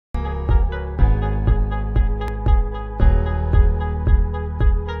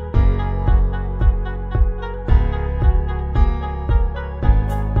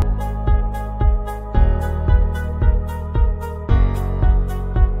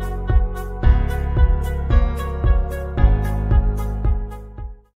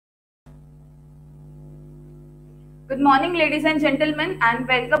Good morning, ladies and gentlemen, and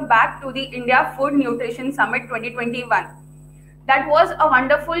welcome back to the India Food Nutrition Summit 2021. That was a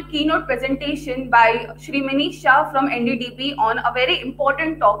wonderful keynote presentation by Shri Manish Shah from NDDP on a very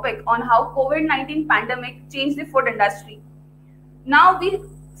important topic on how COVID-19 pandemic changed the food industry. Now we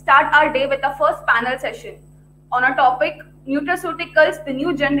start our day with the first panel session on a topic, Nutraceuticals, the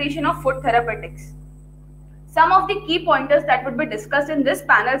new generation of food therapeutics. Some of the key pointers that would be discussed in this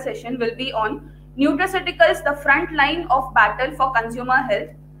panel session will be on Nutraceuticals, the front line of battle for consumer health,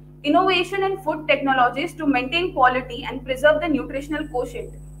 innovation in food technologies to maintain quality and preserve the nutritional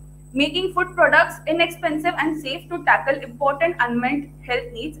quotient, making food products inexpensive and safe to tackle important unmet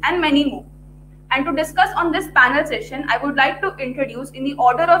health needs, and many more. And to discuss on this panel session, I would like to introduce in the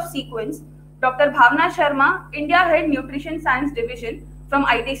order of sequence Dr. Bhavna Sharma, India Head Nutrition Science Division from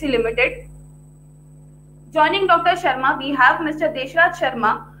ITC Limited. Joining Dr. Sharma, we have Mr. Deshraj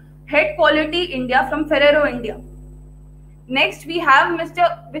Sharma, Head Quality India from Ferrero India. Next, we have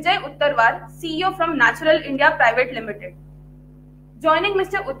Mr. Vijay Uttarwar, CEO from Natural India Private Limited. Joining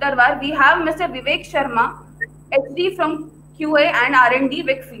Mr. Uttarwar, we have Mr. Vivek Sharma, HD from QA and R&D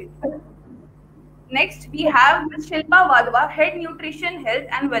Wickfield. Next, we have Ms. Shilpa Wadhwa, Head Nutrition, Health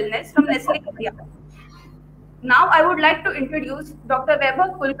and Wellness from Nestle India. Now, I would like to introduce Dr.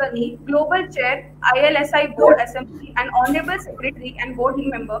 Vaibhav Kulkarni, Global Chair, ILSI Board Assembly and Honorable Secretary and Board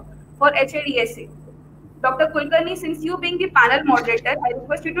Member for HADSA. Dr. Kulkarni, since you being the panel moderator, I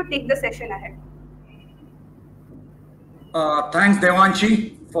request you to take the session ahead. Thanks,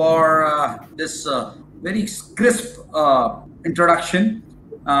 Devanshi, for this very crisp introduction.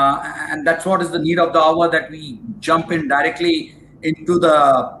 And that's what is the need of the hour, that we jump in directly into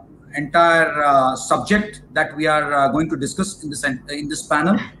the entire subject that we are going to discuss in this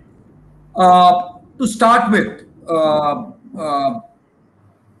panel. To start with,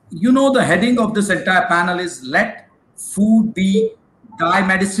 the heading of this entire panel is "Let Food Be Thy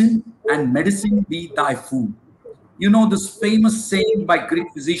Medicine and Medicine Be Thy Food." This famous saying by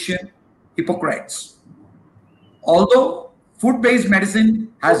Greek physician Hippocrates. Although food-based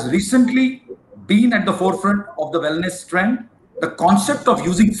medicine has recently been at the forefront of the wellness trend, the concept of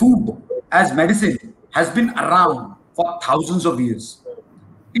using food as medicine has been around for thousands of years.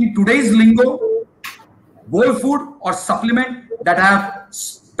 In today's lingo, whole food or supplement that have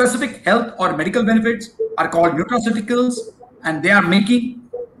specific health or medical benefits are called nutraceuticals, and they are making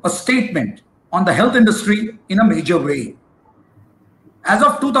a statement on the health industry in a major way. As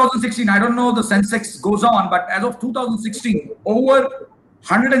of 2016, I don't know the Sensex goes on, but as of 2016, over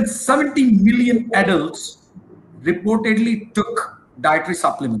 170 million adults reportedly took dietary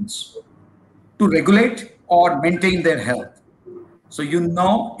supplements to regulate or maintain their health. So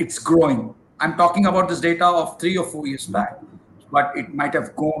it's growing. I'm talking about this data of 3 or 4 years back, but it might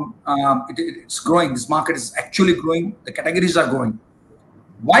have gone, it's growing. This market is actually growing. The categories are growing.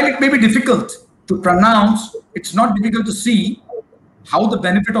 While it may be difficult to pronounce, it's not difficult to see how the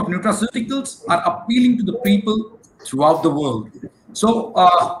benefit of nutraceuticals are appealing to the people throughout the world. So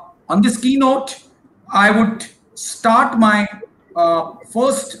on this keynote, I would start my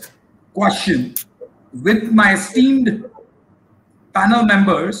first question with my esteemed panel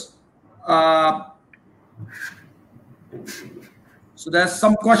members. So there's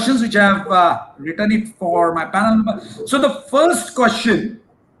some questions which I have written it for my panel member. So the first question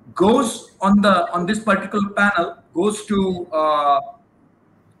goes on this particular panel goes to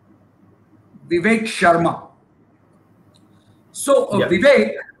Vivek Sharma. So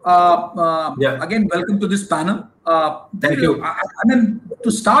Vivek, again, welcome to this panel. Thank you. To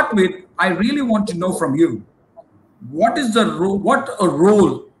start with, I really want to know from you, what is the role? What a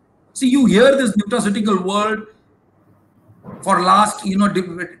role? See, you hear this nutraceutical word for last,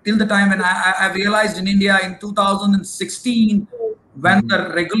 till the time when I realized in India in 2016, when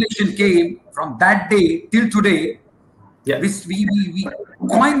the regulation came, from that day till today, we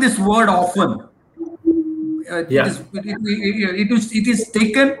coin this word often. It is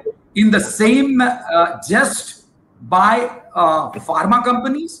taken in the same jest by pharma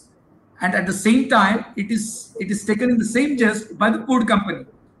companies, and at the same time, it is taken in the same jest by the food company.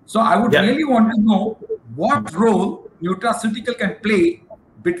 So I would really want to know what role nutraceutical can play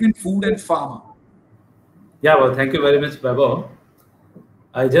between food and pharma. Yeah, well, thank you very much, Vaibhav.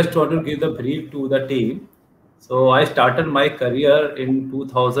 I just want to give the brief to the team. So I started my career in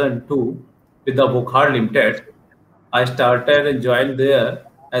 2002 with the Bukhar Limited. I started and joined there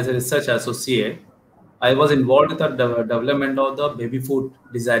as a research associate. I was involved with the development of the baby food,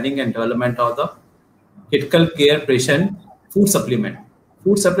 designing and development of the critical care patient food supplement.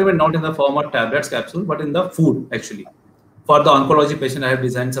 Food supplement not in the form of tablets, capsule, but in the food actually. For the oncology patient, I have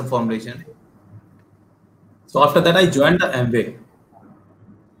designed some formulation. So after that, I joined the Amway.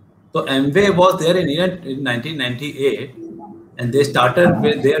 So Amway was there in India in 1998, and they started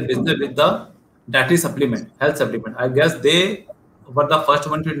with their business with the dietary supplement, health supplement. I guess they were the first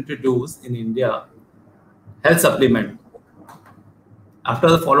one to introduce in India health supplement.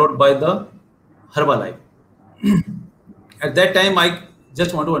 After followed by the Herbalife. At that time, I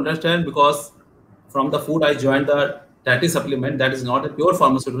just want to understand, because from the food I joined the dietary supplement, that is not a pure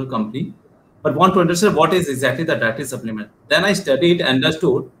pharmaceutical company, but want to understand what is exactly the dietary supplement. Then I studied,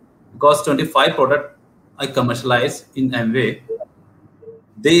 understood, because 25 product I commercialized in Amway.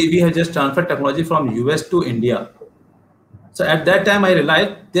 We had just transferred technology from US to India. So at that time, I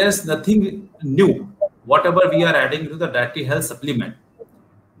realized there's nothing new, whatever we are adding to the dietary health supplement.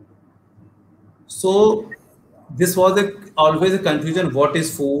 So this was always a confusion: what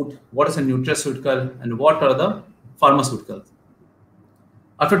is food, what is a nutraceutical, and what are the pharmaceuticals.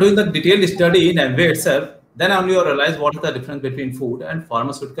 After doing the detailed study in Amway itself, then only you realize what is the difference between food and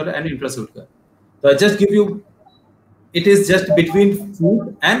pharmaceutical and nutraceutical. So I just give you, it is just between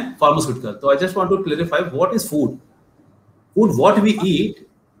food and pharmaceutical. So I just want to clarify what is food. Food, what we eat,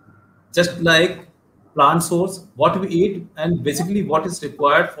 just like plant source, what we eat, and basically what is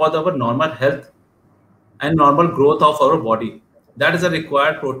required for our normal health and normal growth of our body. That is a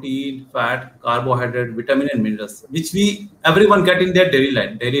required protein, fat, carbohydrate, vitamin, and minerals, which everyone get in their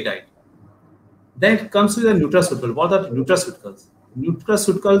daily diet. Then it comes to the nutraceutical. What are nutraceuticals?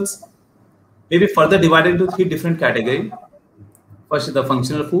 Nutraceuticals may be further divided into 3 different categories. First is the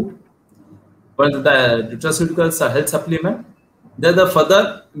functional food. First, the nutraceuticals are health supplement. Then the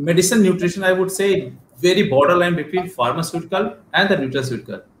further medicine nutrition, I would say, very borderline between pharmaceutical and the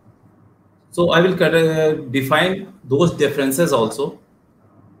nutraceutical. So I will define those differences also.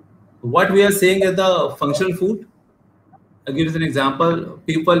 What we are saying is the functional food. I'll give you an example.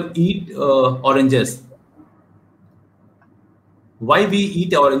 People eat oranges. Why we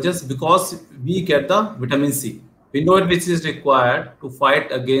eat oranges? Because we get the vitamin C. We know it, which is required to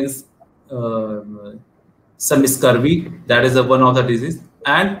fight against some scurvy. That is one of the disease,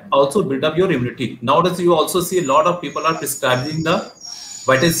 and also build up your immunity. Nowadays, you also see a lot of people are prescribing the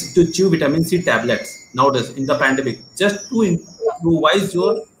to chew vitamin C tablets nowadays in the pandemic, just to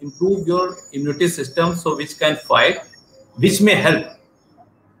improve your immunity system, so which can fight, which may help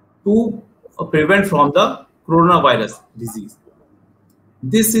to prevent from the coronavirus disease.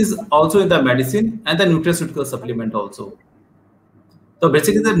 This is also in the medicine and the nutraceutical supplement also. So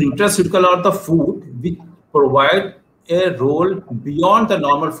basically, the nutraceutical are the food which provide a role beyond the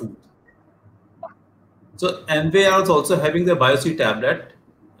normal food. So Amway is also having the BioC tablet,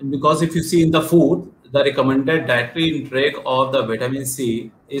 because if you see in the food, the recommended dietary intake of the vitamin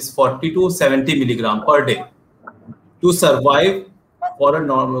C is 40 to 70 milligram per day to survive for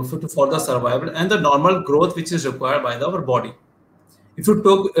the survival and the normal growth which is required by our body. If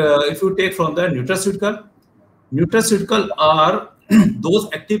you take from the nutraceutical are those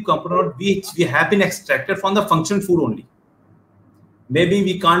active components which we have been extracted from the functional food only. Maybe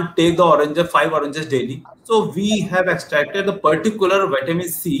we can't take the 5 oranges daily. So we have extracted the particular vitamin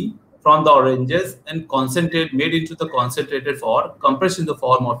C from the oranges and made into the concentrated form, compressed in the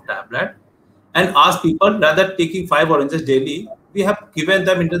form of tablet, and asked people, rather taking 5 oranges daily, we have given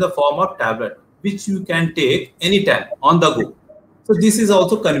them into the form of tablet, which you can take anytime on the go. So this is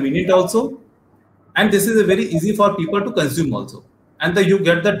also convenient also, and this is very easy for people to consume also, and you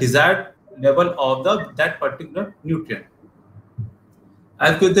get the desired level of that particular nutrient.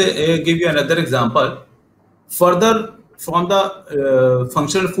 I could give you another example. Further from the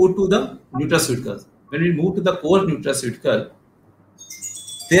functional food to the nutraceuticals. When we move to the core nutraceutical,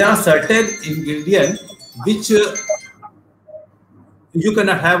 there are certain ingredients which you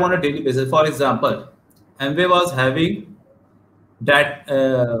cannot have on a daily basis. For example, Amway was having that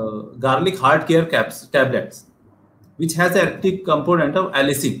garlic heart care tablets, which has an active component of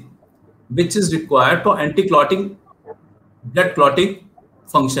allicin, which is required for anti-clotting, blood clotting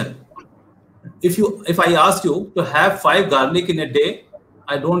function. If I ask you to have 5 garlic in a day,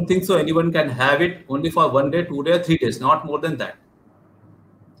 I don't think so anyone can have it only for 1 day, 2 days, 3 days, not more than that.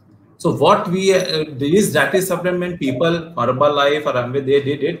 So what these dietary supplement people, Herbalife or Amway, they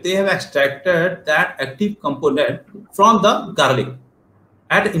did it. They have extracted that active component from the garlic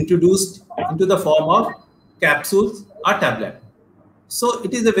and introduced into the form of capsules or tablet. So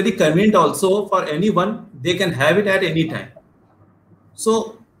it is a very convenient also for anyone. They can have it at any time.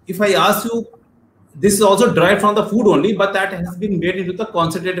 So if I ask you, this is also derived from the food only, but that has been made into the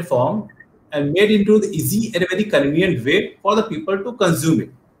concentrated form and made into the easy and a very convenient way for the people to consume it.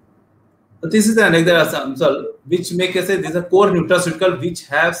 So this is another example which make us say this is a core nutraceutical which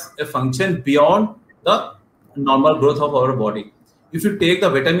has a function beyond the normal growth of our body. If you take the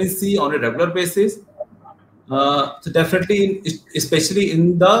vitamin C on a regular basis, so definitely, especially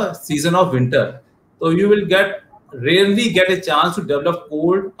in the season of winter, so you will rarely get a chance to develop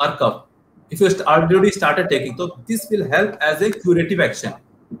cold or cough if you already started taking. So this will help as a curative action,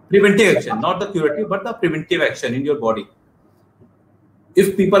 preventive action, not the curative, but the preventive action in your body.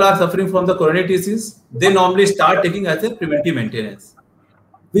 If people are suffering from the coronary disease, they normally start taking as a preventive maintenance,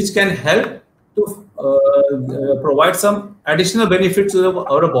 which can help to provide some additional benefits to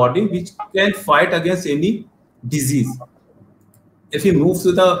our body, which can fight against any disease. If we move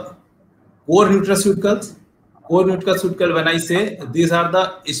to the core nutraceuticals, when I say these are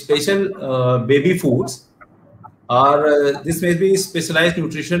the special baby foods, or this may be specialized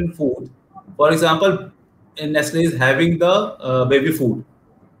nutrition food. For example, Nestle is having the baby food.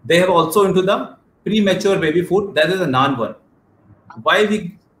 They have also into the premature baby food. That is a non one.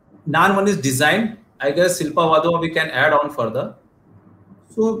 Why non one is designed? I guess Silpa Vadova we can add on further.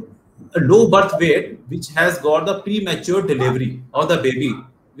 So a low birth weight, which has got the premature delivery of the baby,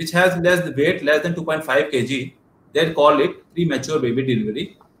 which has less than 2.5 kg, they call it premature baby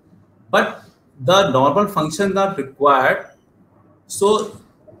delivery. But the normal functions are required. So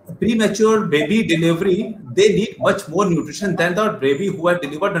premature baby delivery, they need much more nutrition than the baby who are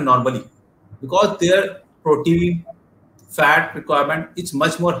delivered normally, because their protein, fat requirement is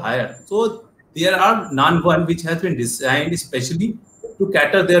much more higher. So there are non-one which has been designed especially to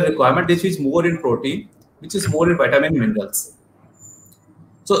cater their requirement, which is more in protein, which is more in vitamin minerals.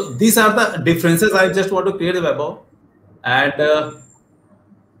 So these are the differences I just want to clear above. And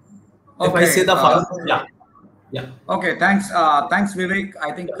if I say the yeah. Okay, thanks, Vivek.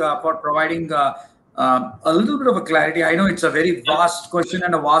 I think for providing a little bit of a clarity. I know it's a very vast question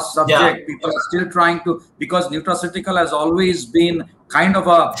and a vast subject. Yeah. People are still trying to, because nutraceutical has always been kind of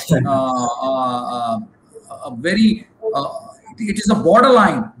a very, it is a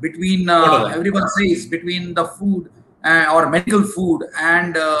borderline between, everyone says, between the food or medical food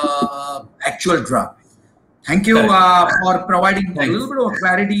and actual drug. Thank you for providing a little bit of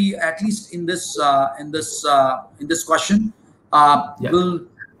clarity, at least in this question. We'll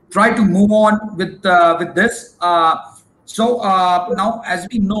try to move on with this. So now, as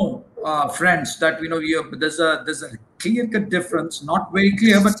we know, friends, that there's a clear-cut difference, not very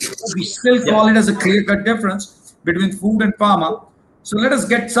clear, but we still call it as a clear-cut difference between food and pharma. So let us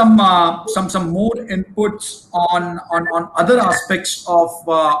get some more inputs on other aspects of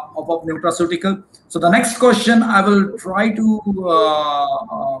nutraceutical. So the next question I will try to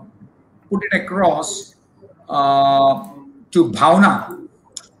put it across to Bhavna.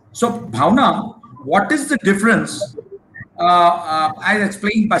 So Bhavna, what is the difference, as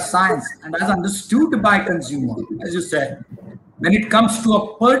explained by science and as understood by consumer, as you said, when it comes to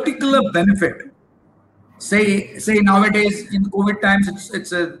a particular benefit? Say nowadays in COVID times, it's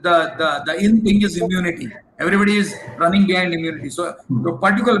the in thing is immunity. Everybody is running behind immunity. So the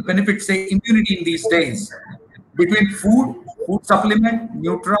particular benefit, say immunity in these days, between food supplement,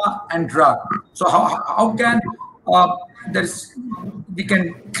 nutra, and drug. So how can we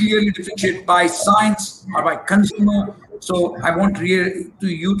can clearly differentiate by science or by consumer? So I want you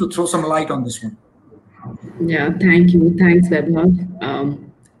to throw some light on this one. Yeah, thank you. Thanks, Vaibhav.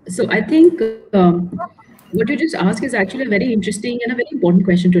 So I think what you just asked is actually a very interesting and a very important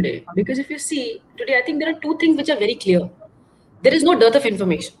question today. Because if you see, today I think there are two things which are very clear. There is no dearth of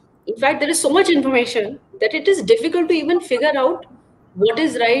information. In fact, there is so much information that it is difficult to even figure out what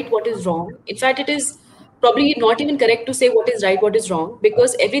is right, what is wrong. In fact, it is probably not even correct to say what is right, what is wrong,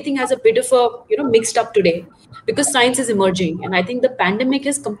 because everything has a bit of a mixed up today, because science is emerging. And I think the pandemic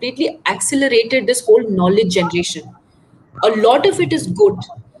has completely accelerated this whole knowledge generation. A lot of it is good,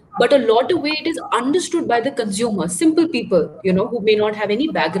 but a lot of it is understood by the consumer, simple people, who may not have any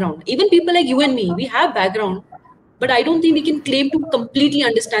background. Even people like you and me, we have background, but I don't think we can claim to completely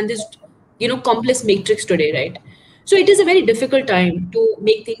understand this, complex matrix today, right? So it is a very difficult time to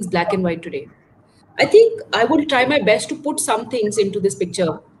make things black and white today. I think I would try my best to put some things into this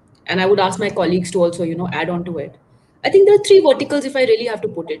picture, and I would ask my colleagues to also, add on to it. I think there are three verticals, if I really have to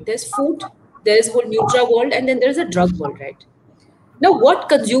put it. There's food, there's whole nutra world, and then there's a drug world, right? Now, what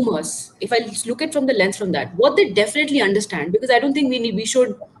consumers, if I look at from the lens from that, what they definitely understand, because I don't think we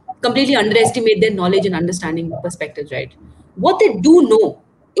should completely underestimate their knowledge and understanding perspectives, right? What they do know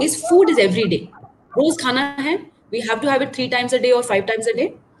is food is every day. Roz khana hai, we have to have it 3 times a day or 5 times a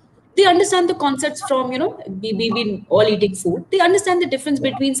day. They understand the concepts from, we all eating food. They understand the difference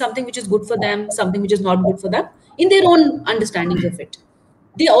between something which is good for them, something which is not good for them, in their own understandings of it.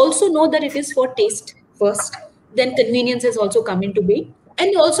 They also know that it is for taste first. Then convenience has also come into being.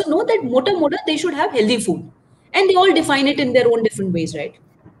 And they also know that mota, they should have healthy food. And they all define it in their own different ways, right?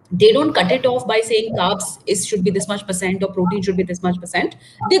 They don't cut it off by saying carbs is should be this much percent or protein should be this much percent.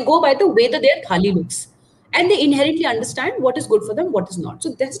 They go by the way that their thali looks, and they inherently understand what is good for them, what is not. So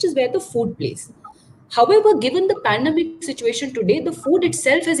that's just where the food plays. However, given the pandemic situation today, the food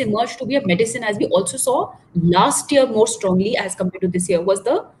itself has emerged to be a medicine, as we also saw last year more strongly as compared to this year, was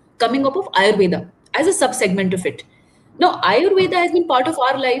the coming up of Ayurveda as a subsegment of it. Now, Ayurveda has been part of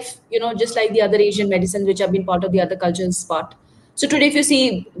our life, just like the other Asian medicines, which have been part of the other cultures' part. So today, if you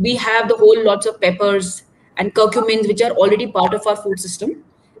see, we have the whole lots of peppers and curcumins, which are already part of our food system.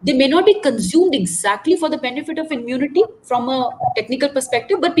 They may not be consumed exactly for the benefit of immunity from a technical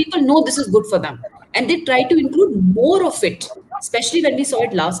perspective, but people know this is good for them. And they try to include more of it, especially when we saw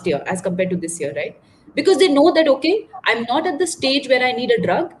it last year as compared to this year, right? Because they know that, okay, I'm not at the stage where I need a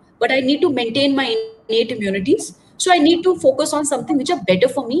drug, but I need to maintain my innate immunities. So I need to focus on something which are better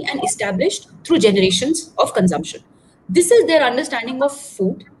for me and established through generations of consumption. This is their understanding of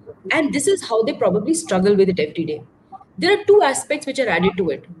food, and this is how they probably struggle with it every day. There are two aspects which are added to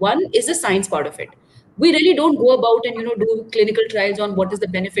it. One is the science part of it. We really don't go about and do clinical trials on what is the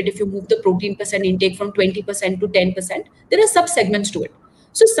benefit if you move the protein percent intake from 20% to 10%. There are sub segments to it.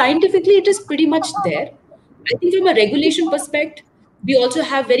 So scientifically, it is pretty much there. I think from a regulation perspective, we also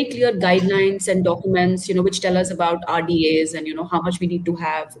have very clear guidelines and documents, which tell us about RDAs and how much we need to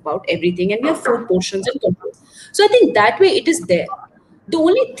have about everything, and we have food portions and control. So I think that way it is there. The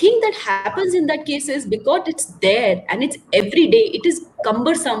only thing that happens in that case is because it's there and it's every day, it is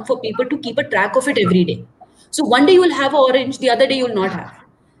cumbersome for people to keep a track of it every day. So one day you will have orange, the other day you will not have.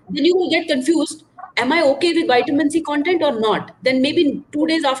 Then you will get confused. Am I okay with vitamin C content or not? Then maybe 2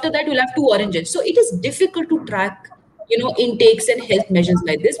 days after that, you'll have two oranges. So it is difficult to track, intakes and health measures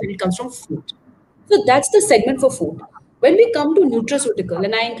like this when it comes from food. So that's the segment for food. When we come to nutraceutical,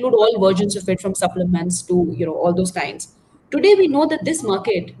 and I include all versions of it from supplements to all those kinds. Today we know that this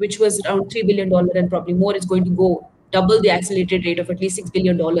market, which was around $3 billion and probably more, is going to go double the accelerated rate of at least $6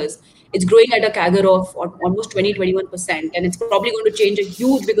 billion. It's growing at a CAGR of almost 20-21%, and it's probably going to change a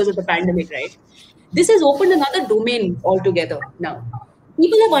huge because of the pandemic, right? This has opened another domain altogether now.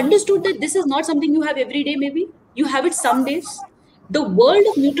 People have understood that this is not something you have every day, maybe. You have it some days. The world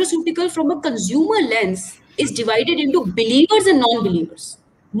of nutraceutical from a consumer lens is divided into believers and non-believers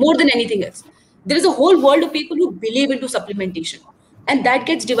more than anything else. There is a whole world of people who believe into supplementation, and that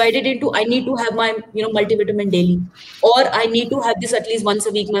gets divided into I need to have my multivitamin daily, or I need to have this at least once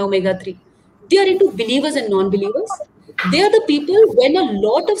a week, my omega-3. They are into believers and non-believers. They are the people, when a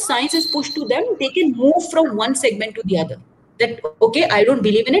lot of science is pushed to them, they can move from one segment to the other. That, okay, I don't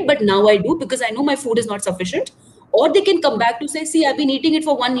believe in it, but now I do because I know my food is not sufficient. Or they can come back to say, see, I've been eating it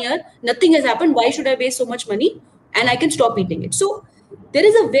for 1 year, nothing has happened. Why should I waste so much money? And I can stop eating it. So there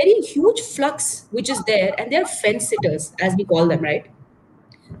is a very huge flux which is there, and they are fence sitters, as we call them, right?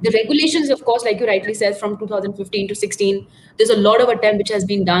 The regulations, of course, like you rightly said, from 2015 to 16, there's a lot of attempt which has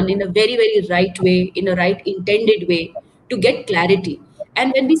been done in a very, very right way, in a right intended way to get clarity.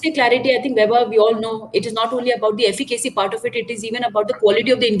 And when we say clarity, I think, Weber, we all know it is not only about the efficacy part of it, it is even about the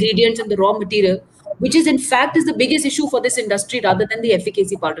quality of the ingredients and the raw material, which is in fact is the biggest issue for this industry rather than the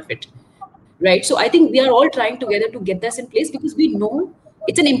efficacy part of it. Right. So I think we are all trying together to get this in place because we know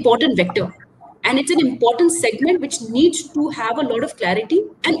it's an important vector. And it's an important segment which needs to have a lot of clarity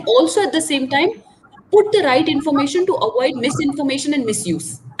and also at the same time put the right information to avoid misinformation and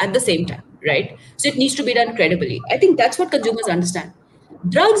misuse at the same time, right? So it needs to be done credibly. I think that's what consumers understand.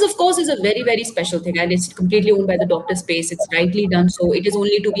 Drugs, of course, is a very, very special thing, and it's completely owned by the doctor space. It's rightly done. So it is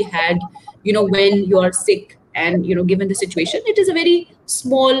only to be had, when you are sick and, given the situation. It is a very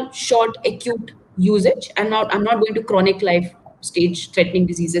small, short, acute usage. I'm not going to chronic life stage threatening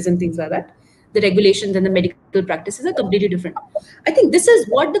diseases and things like that. The regulations and the medical practices are completely different. I think this is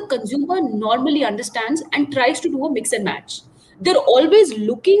what the consumer normally understands and tries to do a mix and match. They're always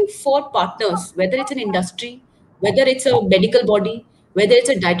looking for partners, whether it's an industry, whether it's a medical body, whether it's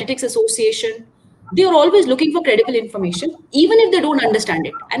a dietetics association. They are always looking for credible information, even if they don't understand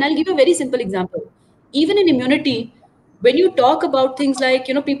it. And I'll give you a very simple example. Even in immunity, when you talk about things like,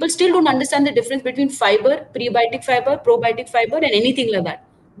 people still don't understand the difference between fiber, prebiotic fiber, probiotic fiber, and anything like that.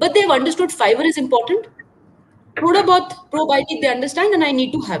 But they've understood fiber is important. Probiotic, they understand, and I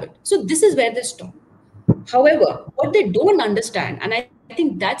need to have it. So this is where they stop. However, what they don't understand, and I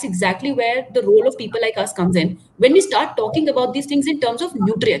think that's exactly where the role of people like us comes in, when we start talking about these things in terms of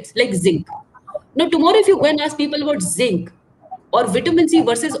nutrients, like zinc. Now, tomorrow, if you go and ask people about zinc or vitamin C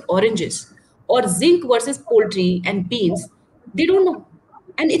versus oranges or zinc versus poultry and beans, they don't know.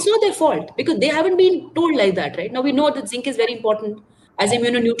 And it's not their fault because they haven't been told like that, right? Now, we know that zinc is very important as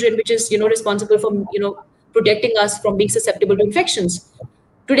immunonutrient, which is, responsible for, protecting us from being susceptible to infections.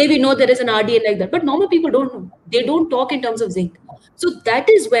 Today we know there is an RDA like that, but normal people don't know. They don't talk in terms of zinc. So that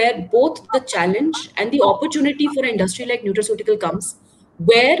is where both the challenge and the opportunity for an industry like nutraceutical comes,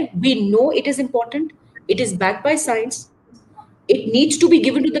 where we know it is important, it is backed by science, it needs to be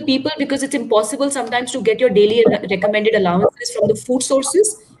given to the people because it's impossible sometimes to get your daily recommended allowances from the food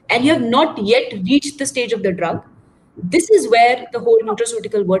sources, and you have not yet reached the stage of the drug. This is where the whole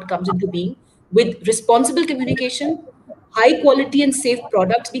nutraceutical word comes into being, with responsible communication, high quality and safe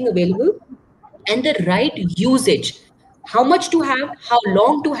products being available, and the right usage. How much to have, how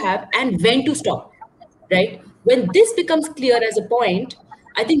long to have, and when to stop, right? When this becomes clear as a point,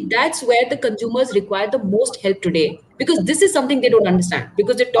 I think that's where the consumers require the most help today, because this is something they don't understand.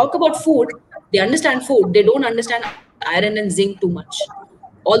 Because they talk about food, they understand food, they don't understand iron and zinc too much.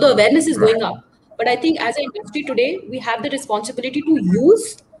 Although awareness is going up, Right. but I think as an industry today, we have the responsibility to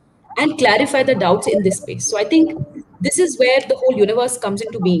use and clarify the doubts in this space. So I think this is where the whole universe comes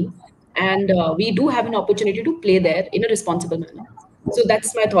into being, and we do have an opportunity to play there in a responsible manner. So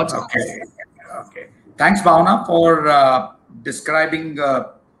that's my thoughts on this. Okay. Okay. Thanks, Bhavna, for describing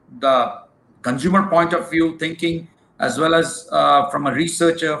the consumer point of view thinking, as well as from a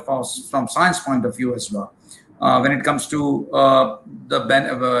researcher from science point of view as well, when it comes to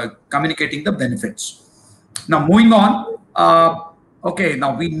communicating the benefits. Now, moving on. Okay,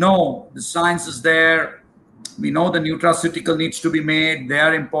 now we know the science is there. We know the nutraceutical needs to be made. They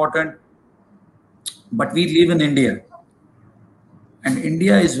are important. But we live in India, and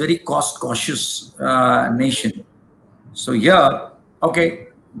India is very cost cautious nation. So here, okay,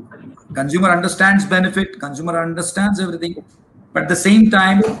 consumer understands benefit, consumer understands everything, but at the same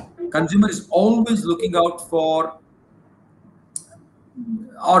time, consumer is always looking out for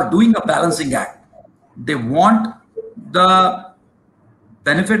or doing a balancing act. They want the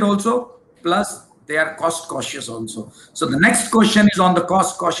benefit also, plus they are cost cautious also. So the next question is on the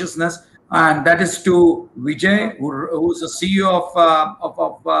cost cautiousness, and that is to Vijay, who's the CEO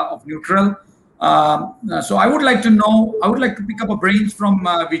of Neutral. So I would like to know, I would like to pick up a brains from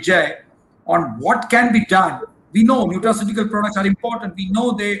Vijay on what can be done. We know nutraceutical products are important. We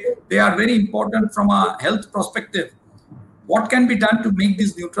know they are very important from a health perspective. What can be done to make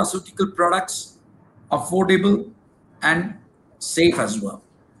these nutraceutical products affordable and safe as well?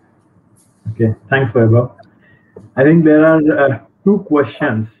 Okay, thanks, Vaibhav. I think there are two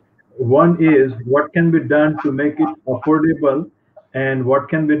questions. One is what can be done to make it affordable, and what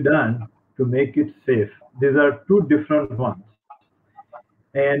can be done to make it safe. These are two different ones.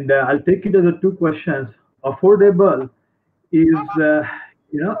 And I'll take it as a two questions. Affordable is, a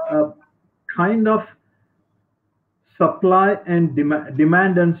kind of supply and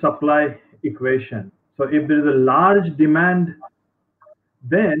demand and supply equation. So if there is a large demand,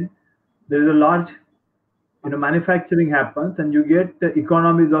 then there is a large manufacturing happens and you get the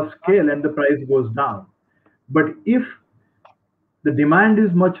economies of scale and the price goes down. But if the demand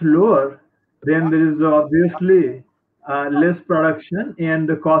is much lower, then there is obviously less production and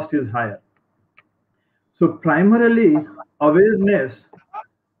the cost is higher. So primarily awareness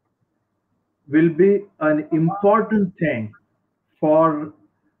will be an important thing for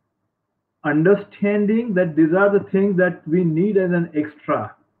understanding that these are the things that we need as an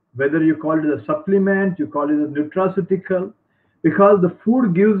extra, whether you call it a supplement, you call it a nutraceutical, because the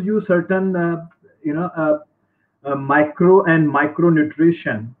food gives you certain micro and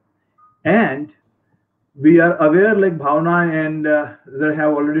micronutrition, and we are aware, like Bhavna and they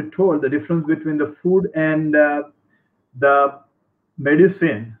have already told, the difference between the food and the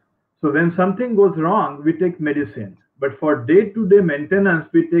medicine. So when something goes wrong, we take medicine, but for day-to-day maintenance,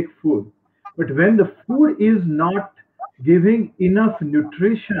 we take food. But when the food is not giving enough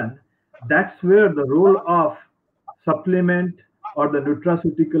nutrition, that's where the role of supplement or the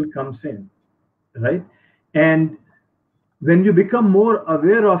nutraceutical comes in, right? And when you become more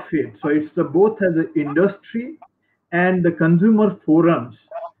aware of it, so it's the both as an industry and the consumer forums,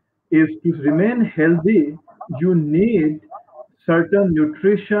 is to remain healthy, you need certain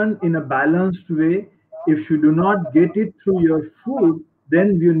nutrition in a balanced way. If you do not get it through your food,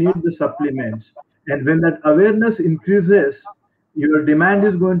 then you need the supplements. And when that awareness increases, your demand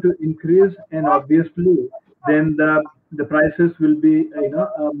is going to increase, and obviously, then the prices will be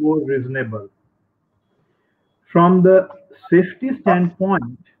more reasonable. From the safety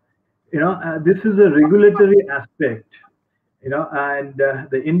standpoint, this is a regulatory aspect, and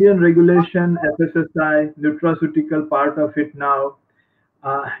the Indian regulation, FSSI, nutraceutical part of it now,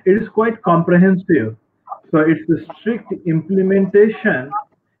 it is quite comprehensive. So it's a strict implementation,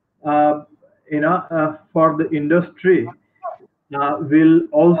 for the industry will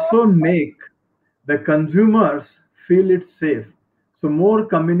also make the consumers feel it's safe. So more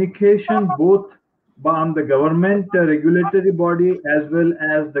communication both on the government regulatory body as well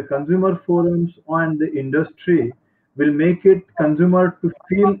as the consumer forums and the industry will make it consumer to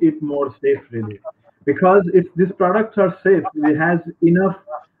feel it more safe really. Because if these products are safe, it has enough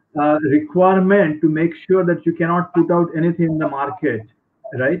requirement to make sure that you cannot put out anything in the market,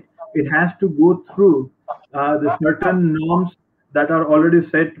 right? It has to go through the certain norms that are already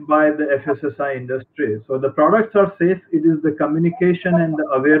set by the FSSI industry. So the products are safe. It is the communication and the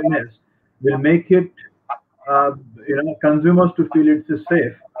awareness will make it, uh, consumers to feel it's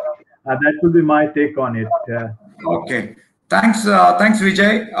safe. That will be my take on it. Okay. Thanks,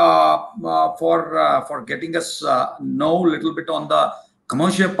 Vijay, for getting us know a little bit on the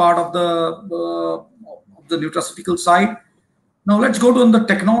commercial part of the nutraceutical side. Now let's go to the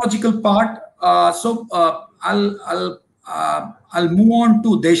technological part. I'll move on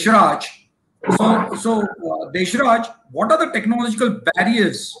to Deshraj. Deshraj, what are the technological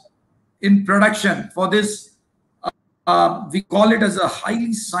barriers in production for this? We call it as a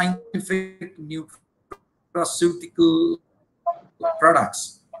highly scientific nutraceutical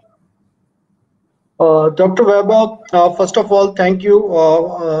products. Dr. Weber, first of all, thank you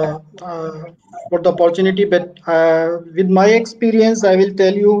for the opportunity. But with my experience, I will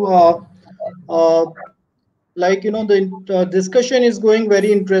tell you, the discussion is going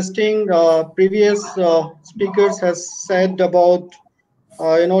very interesting. Previous speakers has said about,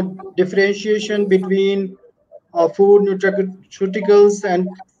 differentiation between food, nutraceuticals, and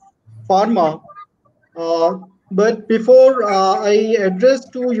pharma. Uh, but before I address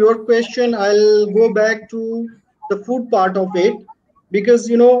to your question, I'll go back to the food part of it, because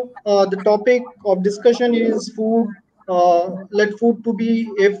the topic of discussion is food. Let food to be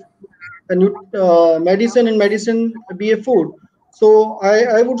medicine, and medicine be a food. So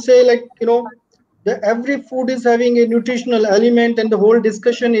I would say, like, the every food is having a nutritional element, and the whole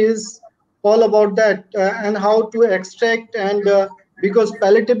discussion is all about that, and how to extract, and because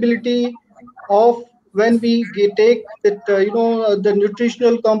palatability of when we take that, the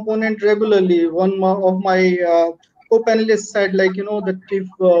nutritional component regularly. Of my co-panelists said, like, that if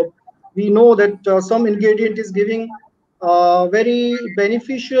we know that some ingredient is giving very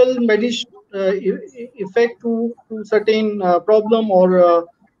beneficial effect to certain problem, or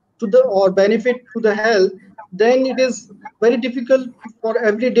to the or benefit to the health, then it is very difficult for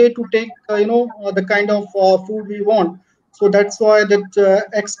every day to take the kind of food we want. So that's why that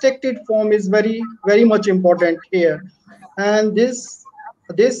extracted form is very much important here. And this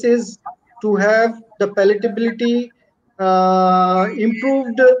is to have the palatability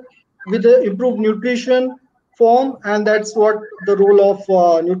improved with the improved nutrition form, and that's what the role of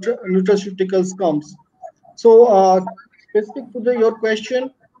nutraceuticals comes. So specific to your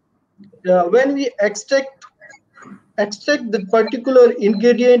question, when we extract the particular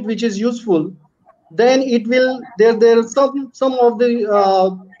ingredient which is useful, then it will there are some of the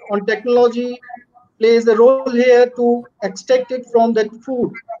on technology plays a role here to extract it from that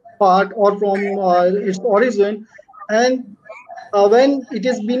food part, or from its origin. And when it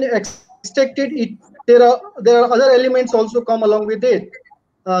has been extracted, there are other elements also come along with it,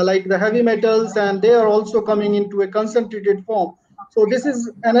 like the heavy metals, and they are also coming into a concentrated form. So this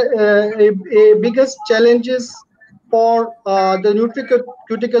is a biggest challenges for the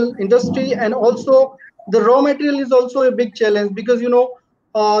nutraceutical industry. And also the raw material is also a big challenge, because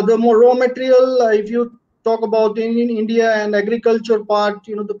the more raw material, if you talk about in India and agriculture part,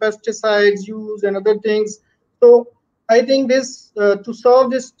 the pesticides used and other things. So I think this to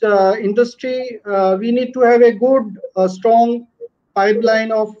solve this industry, we need to have a good, strong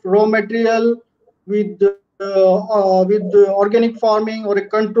pipeline of raw material with organic farming or a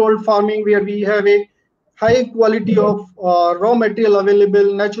controlled farming, where we have a high quality of raw material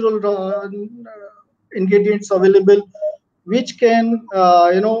available, natural ingredients available, which can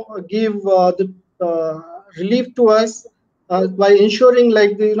give the relief to us by ensuring,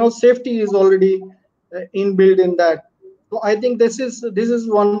 like, the safety is already inbuilt in that. So I think this is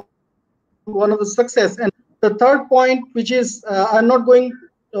one of the success. And the third point, which is I'm not going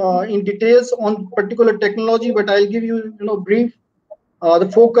in details on particular technology, but I'll give you brief the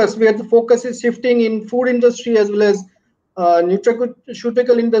focus, where the focus is shifting in food industry as well as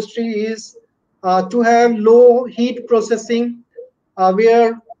nutraceutical industry, is to have low heat processing,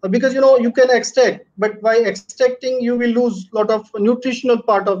 where because you can extract, but by extracting you will lose a lot of nutritional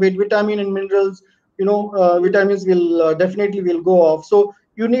part of it, vitamin and minerals. Vitamins will definitely will go off. So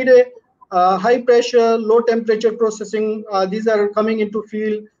you need a high pressure, low temperature processing. These are coming into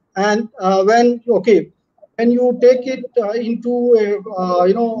field. And when when you take it into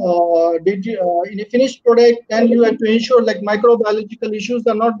in a finished product, then you have to ensure like microbiological issues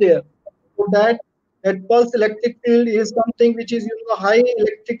are not there. So that pulse electric field is something which is, high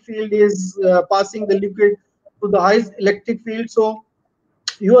electric field is passing the liquid to the high electric field. So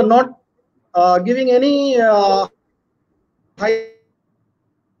you are not giving any high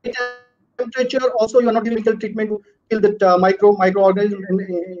temperature. Also, you are not giving chemical treatment to kill that microorganism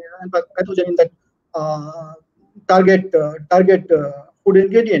and pathogen in that uh, target food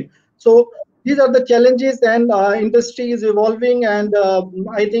ingredient. So these are the challenges, and industry is evolving, and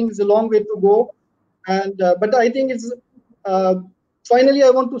I think it's a long way to go. And but I think it's uh, finally I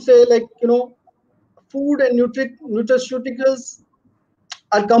want to say, like, food and nutraceuticals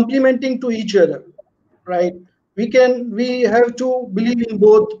are complementing to each other, right? We have to believe in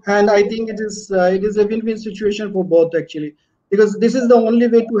both, and I think it is a win-win situation for both, actually, because this is the only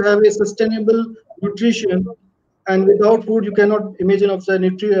way to have a sustainable nutrition, and without food you cannot imagine of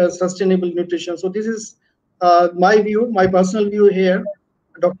the sustainable nutrition. So this is my view, my personal view here,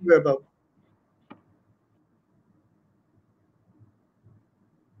 Dr. Weber.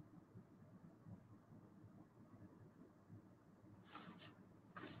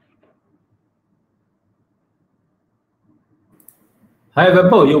 Hi,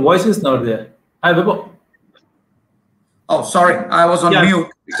 Beppo. Your voice is not there. Hi, Beppo. Oh, sorry, I was on Yeah. mute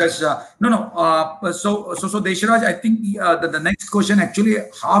because no. So Deshraj, I think the next question, actually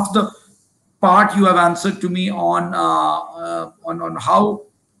half the part you have answered to me on how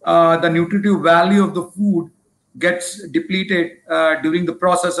the nutritive value of the food gets depleted during the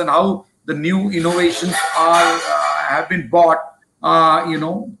process, and how the new innovations are have been bought,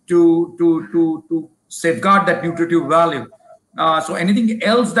 to safeguard that nutritive value. So anything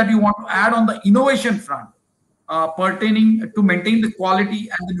else that you want to add on the innovation front? Pertaining to maintain the quality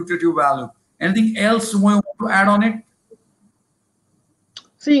and the nutritive value. Anything else you want to add on it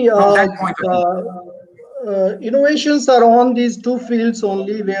See, from that point of view? innovations are on these two fields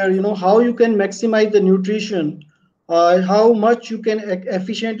only, where how you can maximize the nutrition, how much you can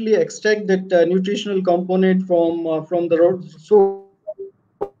efficiently extract that nutritional component from the source.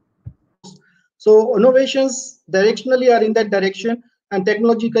 So innovations directionally are in that direction, and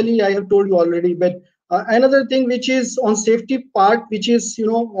technologically I have told you already. But another thing which is on safety part, which is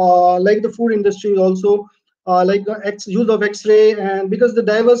like the food industry also, like use of X-ray, and because the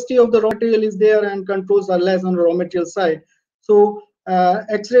diversity of the raw material is there and controls are less on the raw material side. So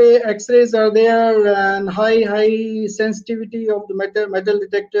X-rays are there, and high sensitivity of the metal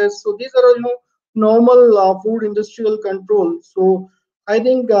detectors. So these are normal food industrial control. So I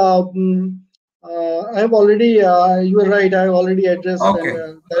think I have already you are right, I have already addressed, and Okay.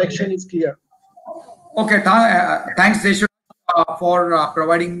 direction is clear. Okay. Thanks, Deshu, for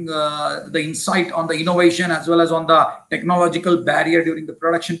providing the insight on the innovation as well as on the technological barrier during the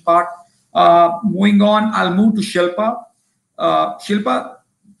production part. Moving on, I'll move to Shilpa. Shilpa,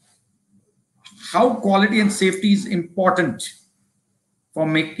 how quality and safety is important for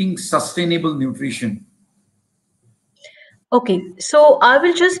making sustainable nutrition? Okay, so I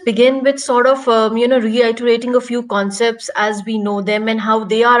will just begin with sort of reiterating a few concepts as we know them and how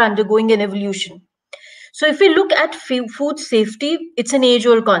they are undergoing an evolution. So if we look at food safety, it's an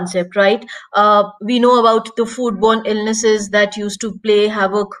age-old concept, right? We know about the foodborne illnesses that used to play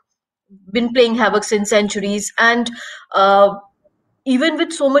havoc, been playing havoc since centuries, and uh, even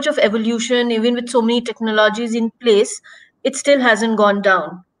with so much of evolution, even with so many technologies in place, it still hasn't gone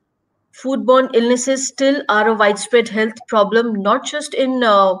down. Foodborne illnesses still are a widespread health problem, not just in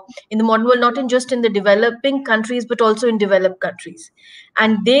the modern world, not in just in the developing countries, but also in developed countries,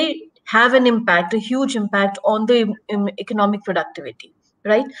 and they have an impact, a huge impact on the economic productivity.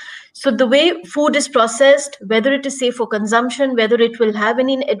 Right. So the way food is processed, whether it is safe for consumption, whether it will have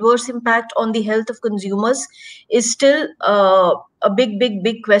any adverse impact on the health of consumers, is still a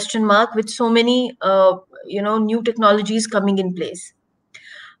big question mark with so many new technologies coming in place.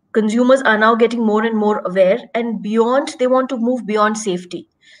 Consumers are now getting more and more aware, and beyond, they want to move beyond safety.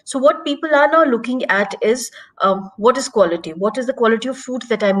 So what people are now looking at is, what is quality, what is the quality of food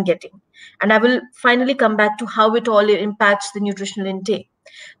that I'm getting, and I will finally come back to how it all impacts the nutritional intake.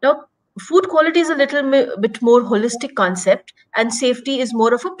 Now, food quality is a little bit more holistic concept, and safety is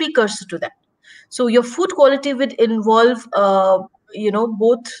more of a precursor to that. So your food quality would involve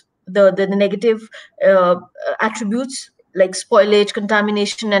both the negative attributes like spoilage,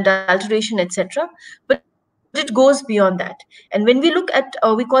 contamination, adulteration, etc. But it goes beyond that. And when we look at,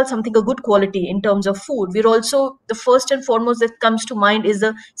 we call something a good quality in terms of food, we're also, the first and foremost that comes to mind is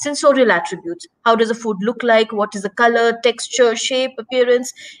the sensorial attributes. How does a food look like? What is the color, texture, shape,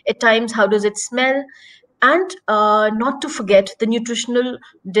 appearance? At times, how does it smell? and not to forget the nutritional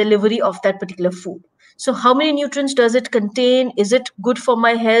delivery of that particular food. So how many nutrients does it contain? Is it good for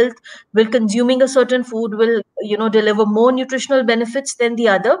my health? Will consuming a certain food will deliver more nutritional benefits than the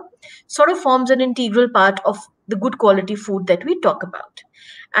other? Sort of forms an integral part of the good quality food that we talk about.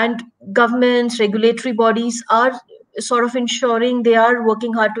 And governments, regulatory bodies are sort of ensuring, they are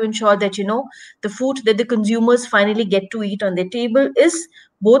working hard to ensure that the food that the consumers finally get to eat on their table is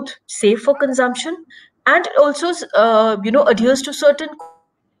both safe for consumption and also adheres to certain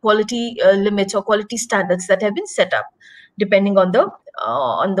quality limits or quality standards that have been set up depending on the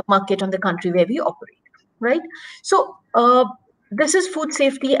market, on the country where we operate, right? So this is food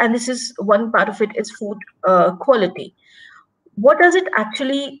safety, and this is one part of it is food quality. What does it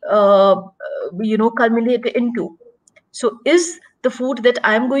actually culminate into? So is the food that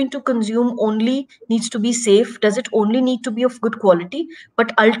I'm going to consume only needs to be safe? Does it only need to be of good quality?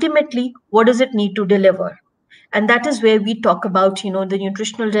 But ultimately, what does it need to deliver? And that is where we talk about the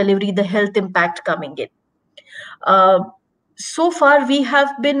nutritional delivery, the health impact coming in. uh, so far we have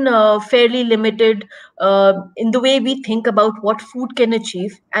been fairly limited in the way we think about what food can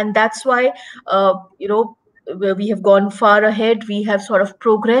achieve, and that's why where we have gone far ahead, we have sort of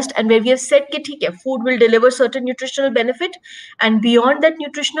progressed, and where we have said that food will deliver certain nutritional benefit, and beyond that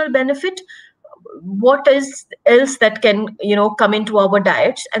nutritional benefit, what is else that can come into our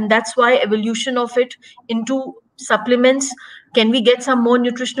diets. And that's why evolution of it into supplements. Can we get some more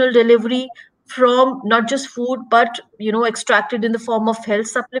nutritional delivery from not just food, but extracted in the form of health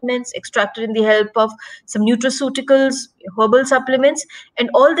supplements, extracted in the help of some nutraceuticals, herbal supplements? And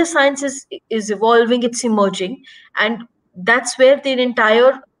all the science is evolving, it's emerging, and that's where the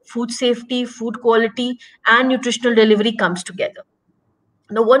entire food safety, food quality, and nutritional delivery comes together.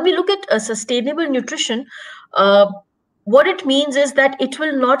 Now, when we look at a sustainable nutrition, uh, what it means is that it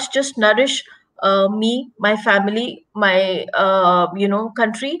will not just nourish me, my family, my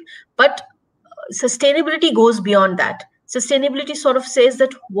country, but sustainability goes beyond that. Sustainability sort of says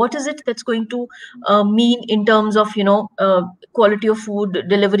that what is it that's going to mean in terms of quality of food,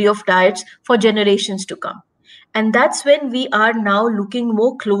 delivery of diets for generations to come. And that's when we are now looking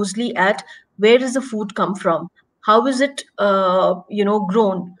more closely at where does the food come from, how is it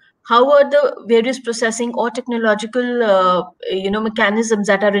grown, how are the various processing or technological mechanisms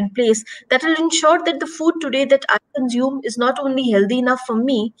that are in place that will ensure that the food today that I consume is not only healthy enough for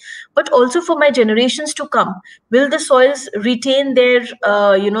me, but also for my generations to come. Will the soils retain their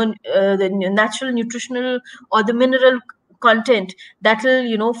the natural nutritional or the mineral content that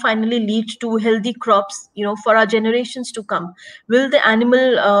will finally lead to healthy crops for our generations to come? Will the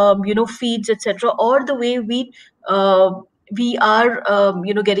animal feeds, etc., or the way uh, we are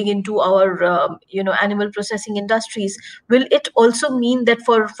getting into our animal processing industries, will it also mean that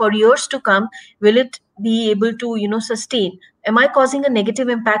for years to come, will it be able to sustain? Am I causing a negative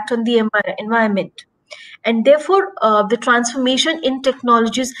impact on the environment? And therefore the transformation in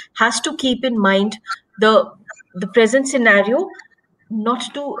technologies has to keep in mind the the present scenario,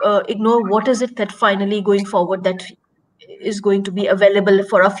 not to ignore what is it that finally going forward that is going to be available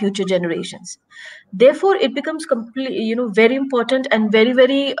for our future generations. Therefore it becomes completely very important and very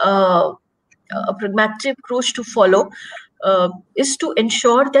very a pragmatic approach to follow, is to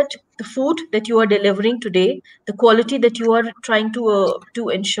ensure that the food that you are delivering today, the quality that you are trying to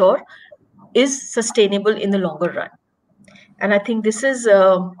ensure, is sustainable in the longer run. And I think this is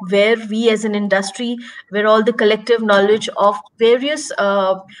where we as an industry, where all the collective knowledge of various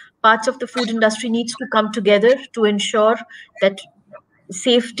parts of the food industry needs to come together to ensure that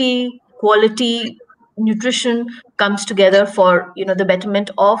safety, quality, nutrition comes together for the betterment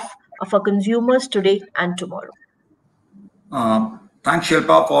of our consumers today and tomorrow. Thanks,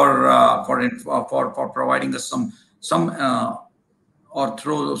 Shilpa, for providing us some or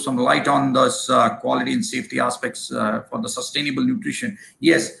throw some light on those quality and safety aspects for the sustainable nutrition.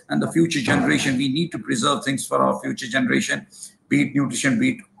 Yes, and the future generation, we need to preserve things for our future generation, be it nutrition, be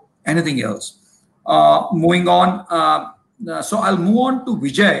it anything else. Moving on, so I'll move on to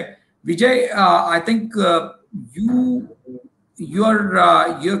Vijay. Vijay, I think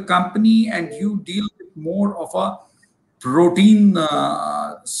your company and you deal with more of a protein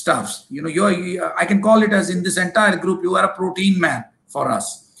stuffs. I can call it as in this entire group, you are a protein man for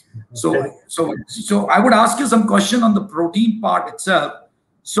us. So I would ask you some question on the protein part itself.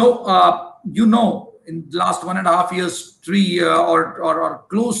 So in the last 1.5 years, 3 or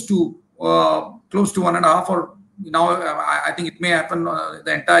close to 1.5, or now I think it may happen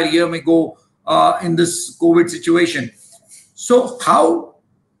the entire year may go in this COVID situation. So how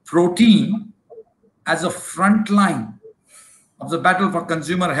protein as a front line of the battle for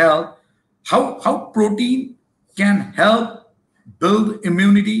consumer health how protein can help build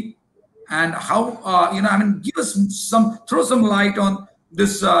immunity, and how I mean, give us throw some light on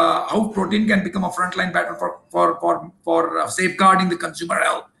this, how protein can become a frontline battle for safeguarding the consumer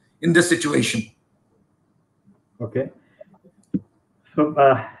health in this situation. Okay. So,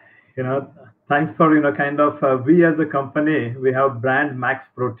 thanks for, kind of, we as a company, we have brand Max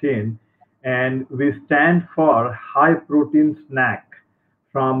Protein, and we stand for high protein snack,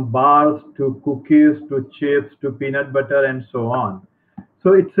 from bars to cookies to chips to peanut butter and so on.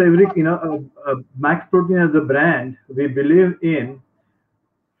 So it's every, Max Protein as a brand, we believe in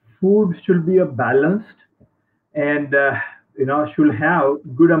food should be a balanced, and should have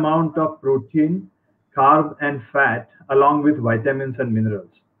good amount of protein, carb and fat, along with vitamins and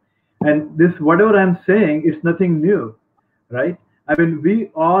minerals. And this, whatever I'm saying, it's nothing new, right? I mean, we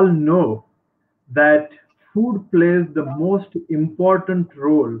all know that food plays the most important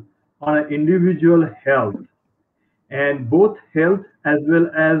role on an individual health, and both health as well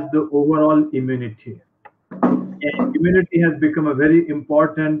as the overall immunity. And immunity has become a very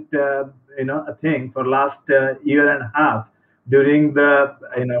important a thing for last year and a half during the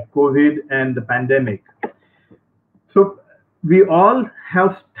COVID and the pandemic. So we all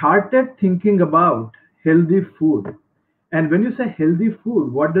have started thinking about healthy food. And when you say healthy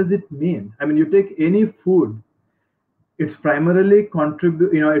food, what does it mean? I mean, you take any food, it's primarily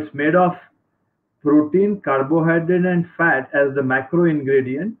it's made of protein, carbohydrate, and fat as the macro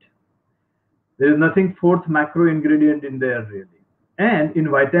ingredient. There is nothing fourth macro ingredient in there really. And in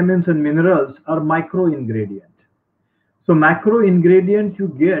vitamins and minerals are micro ingredient. So macro ingredient you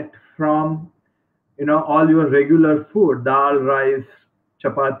get from all your regular food, dal, rice,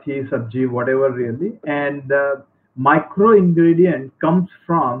 chapati, sabji, whatever really. And micro ingredient comes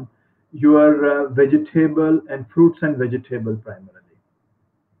from your vegetable and fruits and vegetable primarily.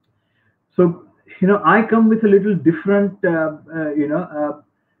 So I come with a little different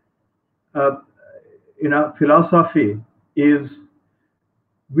philosophy. Is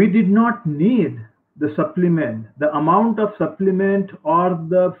we did not need the supplement, the amount of supplement or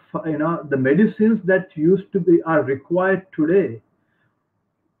the medicines that used to be are required today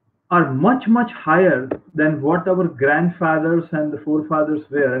are much higher than what our grandfathers and the forefathers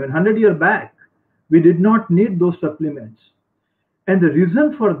were. I mean, 100 years back, we did not need those supplements. And the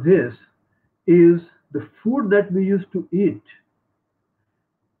reason for this is the food that we used to eat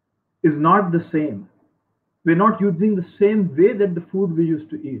is not the same. We're not using the same way that the food we used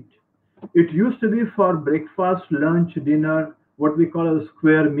to eat. It used to be for breakfast, lunch, dinner, what we call a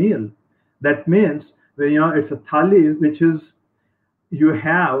square meal. That means when it's a thali, which is you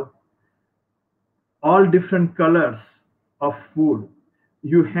have all different colors of food.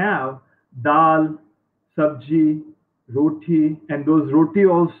 You have dal, sabji, roti, and those roti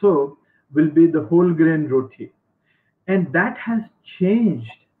also will be the whole grain roti. And that has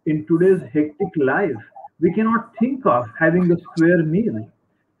changed in today's hectic life. We cannot think of having a square meal.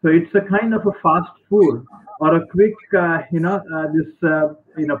 So it's a kind of a fast food or a quick, potato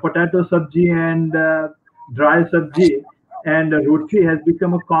sabji and dry sabji and roti has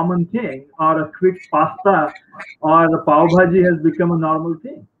become a common thing, or a quick pasta or a pav bhaji has become a normal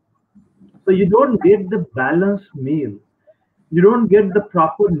thing. So you don't get the balanced meal. You don't get the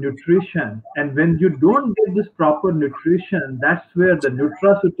proper nutrition. And when you don't get this proper nutrition, that's where the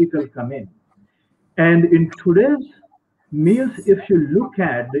nutraceuticals come in. And in today's meals, if you look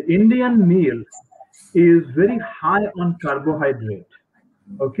at the Indian meal, is very high on carbohydrate,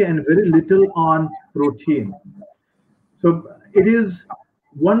 okay, and very little on protein. So it is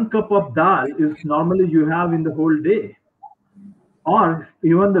 1 cup of dal is normally you have in the whole day. Or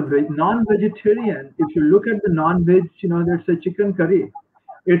even the non-vegetarian, if you look at the non-veg, there's a chicken curry.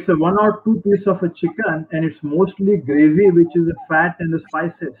 It's a 1 or 2 piece of a chicken, and it's mostly gravy, which is the fat and the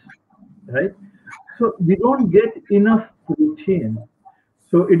spices, right? So we don't get enough protein.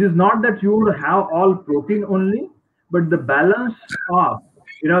 So it is not that you will have all protein only, but the balance of,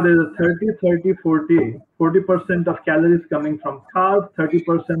 there's a 40% of calories coming from carbs,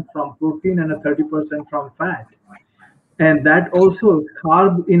 30% from protein, and a 30% from fat. And that also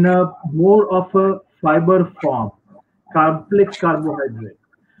carb in a more of a fiber form, complex carbohydrate.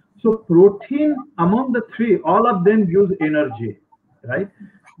 So protein among the three, all of them use energy, right?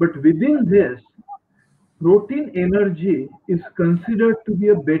 But within this, protein energy is considered to be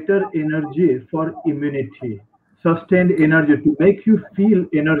a better energy for immunity, sustained energy, to make you feel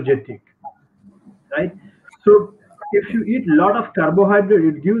energetic, right? So if you eat a lot of carbohydrate,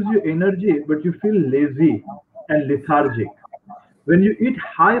 it gives you energy, but you feel lazy and lethargic. When you eat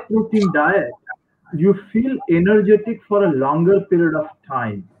high protein diet, you feel energetic for a longer period of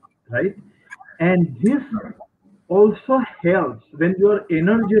time, right? And this also helps when you are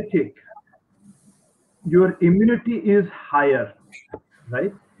energetic, your immunity is higher,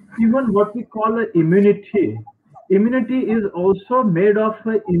 right? Even what we call a immunity is also made of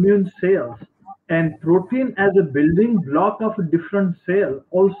immune cells, and protein as a building block of a different cell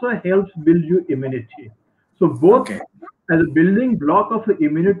also helps build you immunity. So both Okay. as a building block of an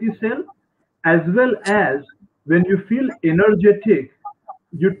immunity cell, as well as when you feel energetic,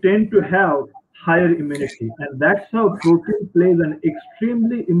 you tend to have higher immunity. And that's how protein plays an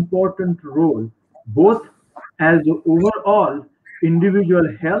extremely important role, both as overall individual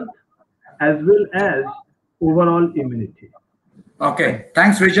health as well as overall immunity. Okay,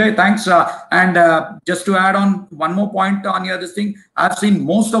 thanks, Vijay. Thanks. And just to add on one more point on your this thing, I've seen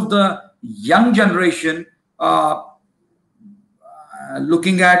most of the young generation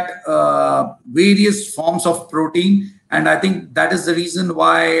looking at various forms of protein, and I think that is the reason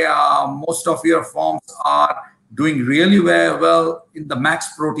why most of your forms are doing really well in the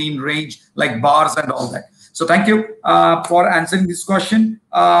max protein range, like bars and all that. So thank you for answering this question.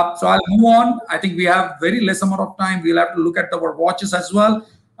 So I'll move on. I think we have very less amount of time. We'll have to look at our watches as well.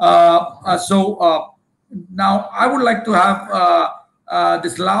 Now I would like to have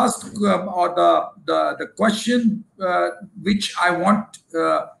this last or the question which I want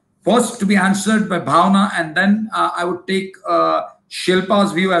first to be answered by Bhavna, and then I would take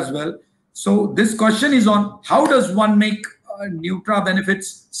Shilpa's view as well. So this question is on how does one make Nutra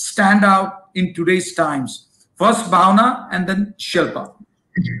benefits stand out in today's times? First Bhavna and then Shilpa.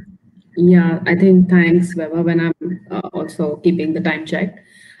 Yeah, I think thanks, Weber, when I'm also keeping the time check.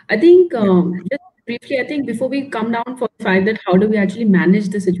 I think just briefly, I think before we come down for the fact that how do we actually manage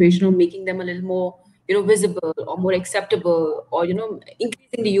the situation of making them a little more, visible or more acceptable, or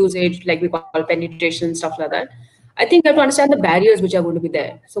increasing the usage, like we call penetration, stuff like that. I think we have to understand the barriers which are going to be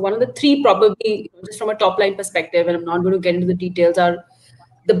there. So one of the three, probably just from a top line perspective, and I'm not going to get into the details, are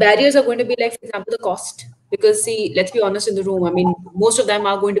the barriers are going to be like, for example, the cost. Because see, let's be honest in the room. I mean, most of them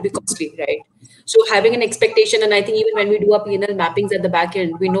are going to be costly, right? So having an expectation, and I think even when we do our P&L mappings at the back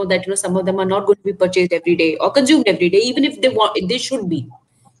end, we know that some of them are not going to be purchased every day or consumed every day, even if they should be,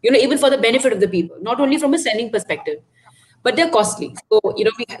 even for the benefit of the people, not only from a selling perspective, but they're costly. So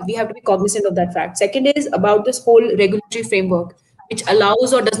we have to be cognizant of that fact. Second is about this whole regulatory framework, which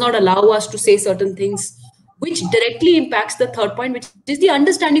allows or does not allow us to say certain things, which directly impacts the third point, which is the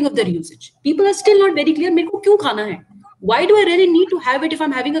understanding of their usage. People are still not very clear. मेरे को क्यों खाना है? Why do I really need to have it? If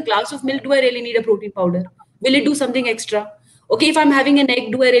I'm having a glass of milk, do I really need a protein powder? Will it do something extra? Okay, if I'm having an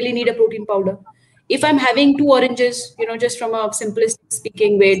egg, do I really need a protein powder? If I'm having two oranges, just from a simplistic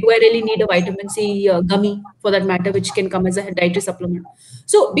speaking way, do I really need a vitamin C gummy for that matter, which can come as a dietary supplement?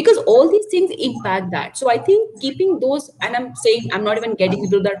 So, because all these things impact that. So, I think keeping those, and I'm saying I'm not even getting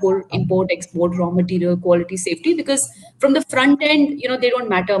into that whole import, export, raw material, quality, safety, because from the front end, they don't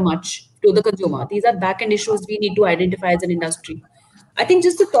matter much to the consumer. These are back end issues we need to identify as an industry. I think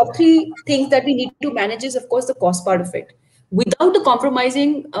just the top three things that we need to manage is, of course, the cost part of it, without the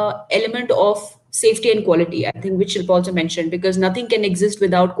compromising element of safety and quality. I think which Shilpa also mentioned, because nothing can exist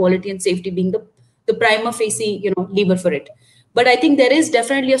without quality and safety being the prima facie lever for it. But I think there is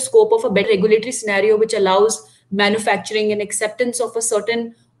definitely a scope of a better regulatory scenario which allows manufacturing and acceptance of a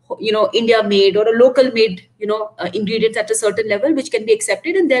certain India made or a local made ingredients at a certain level, which can be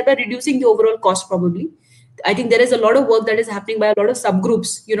accepted, and thereby reducing the overall cost probably. I think there is a lot of work that is happening by a lot of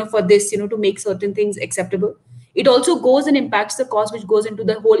subgroups, for this, to make certain things acceptable. It also goes and impacts the cost, which goes into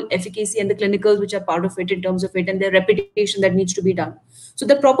the whole efficacy and the clinicals, which are part of it in terms of it, and the reputation that needs to be done. So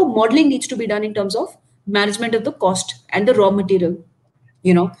the proper modeling needs to be done in terms of management of the cost and the raw material,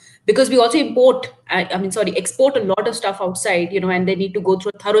 because we also export a lot of stuff outside, and they need to go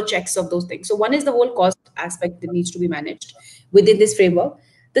through thorough checks of those things. So one is the whole cost aspect that needs to be managed within this framework.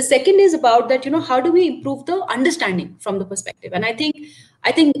 The second is about that, how do we improve the understanding from the perspective? And I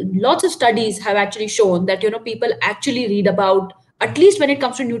think lots of studies have actually shown that, people actually read about, at least when it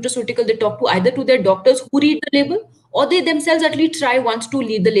comes to nutraceutical, they talk to either to their doctors who read the label, or they themselves at least try once to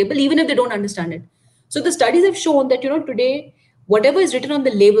read the label, even if they don't understand it. So the studies have shown that, today, whatever is written on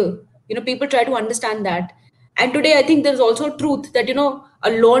the label, people try to understand that. And today, I think there's also truth that,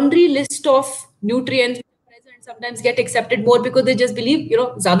 a laundry list of nutrients sometimes get accepted more because they just believe,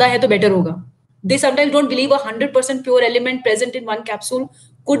 zyada hai to better hoga. They sometimes don't believe 100% pure element present in one capsule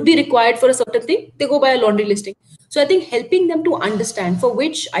could be required for a certain thing. They go by a laundry listing. So I think helping them to understand, for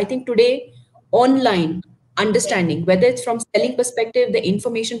which I think today online understanding, whether it's from selling perspective, the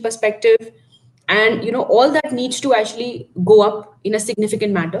information perspective, and all that needs to actually go up in a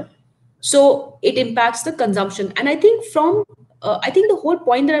significant manner. So it impacts the consumption. And I think from I think the whole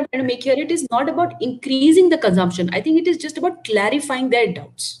point that I'm trying to make here, it is not about increasing the consumption. I think it is just about clarifying their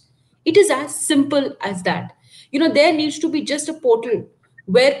doubts. It is as simple as that. There needs to be just a portal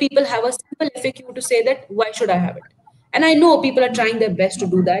where people have a simple FAQ to say that, why should I have it? And I know people are trying their best to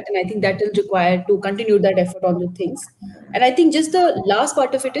do that. And I think that is required to continue that effort on the things. And I think just the last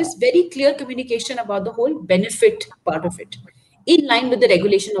part of it is very clear communication about the whole benefit part of it, in line with the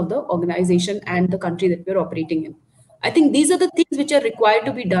regulation of the organization and the country that we're operating in. I think these are the things which are required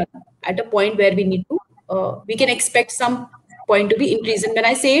to be done at a point where we can expect some point to be increased. And when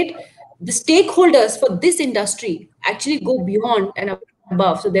I say it, the stakeholders for this industry actually go beyond and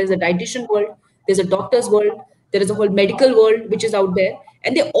above. So there's a dietitian world, there's a doctor's world, there is a whole medical world which is out there,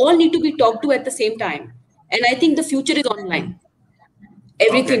 and they all need to be talked to at the same time. And I think the future is online.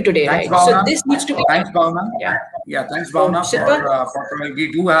 Everything today, thanks, right? Bhavna. So this needs to be Thanks, Bhavna. Yeah. Thanks, Bhavna, for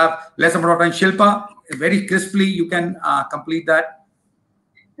we do have less amount of time. Shilpa, very crisply, you can complete that.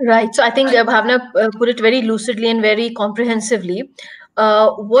 Right. So I think Bhavna put it very lucidly and very comprehensively.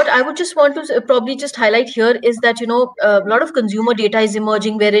 What I would just want to probably just highlight here is that, a lot of consumer data is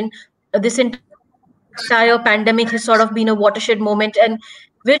emerging wherein this entire pandemic has sort of been a watershed moment, and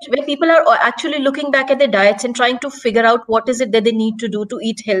where people are actually looking back at their diets and trying to figure out what is it that they need to do to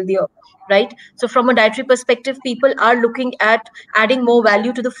eat healthier, right? So from a dietary perspective, people are looking at adding more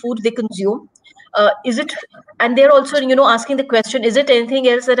value to the food they consume. Is it, and they're also asking the question, is it anything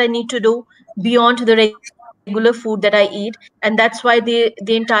else that I need to do beyond the regular food that I eat? And that's why the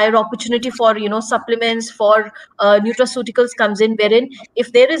entire opportunity for supplements, for nutraceuticals comes in, wherein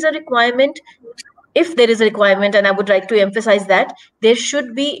if there is a requirement, and I would like to emphasize that there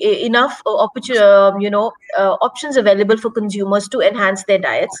should be enough options available for consumers to enhance their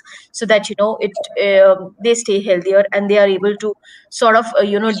diets, so that they stay healthier and they are able to sort of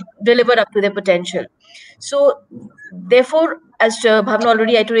deliver up to their potential. So therefore, as Bhavna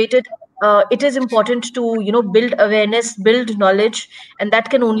already iterated, it is important to build awareness, build knowledge, and that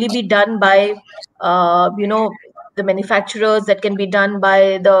can only be done by the manufacturers, that can be done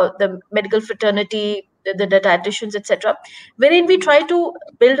by the medical fraternity, the dietitians, etc., wherein we try to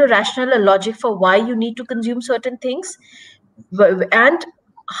build a rational logic for why you need to consume certain things, and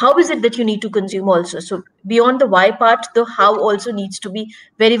how is it that you need to consume also. So beyond the why part, the how also needs to be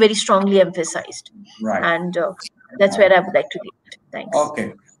very, very strongly emphasized. Right. And that's where I would like to leave it. Thanks.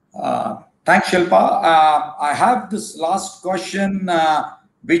 Okay. Thanks, Shilpa. I have this last question,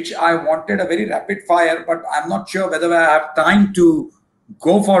 which I wanted a very rapid fire, but I'm not sure whether I have time to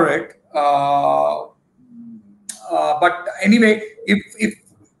go for it. But anyway,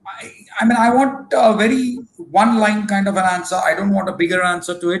 I want a very one-line kind of an answer. I don't want a bigger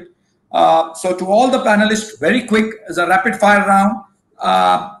answer to it. So to all the panelists, very quick as a rapid fire round,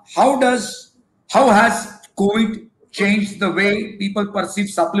 how has COVID changed the way people perceive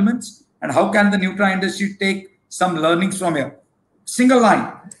supplements, and how can the Nutra industry take some learnings from here? Single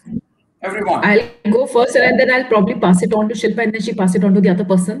line, everyone. I'll go first, and then I'll probably pass it on to Shilpa, and then she pass it on to the other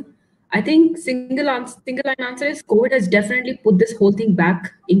person. I think single line answer is COVID has definitely put this whole thing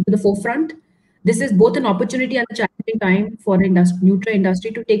back into the forefront. This is both an opportunity and a challenging time for Nutra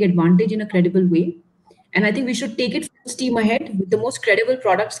industry to take advantage in a credible way. And I think we should take it full steam ahead with the most credible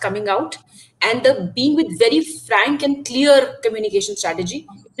products coming out, and being with very frank and clear communication strategy.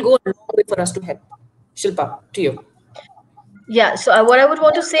 It will go a long way for us to help. Shilpa, to you. Yeah, so what I would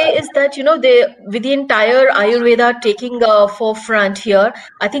want to say is that, with the entire Ayurveda taking forefront here,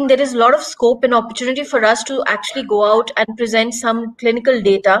 I think there is a lot of scope and opportunity for us to actually go out and present some clinical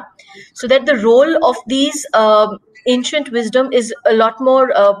data, so that the role of these ancient wisdom is a lot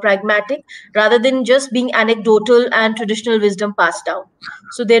more pragmatic, rather than just being anecdotal and traditional wisdom passed down.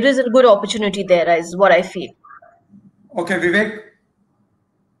 So there is a good opportunity there, is what I feel. Okay, Vivek.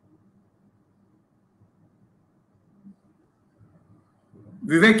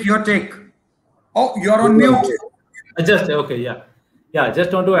 Vivek, your take. Oh, you're on mute. Just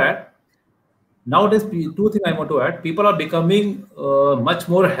want to add. Nowadays, two things I want to add. People are becoming much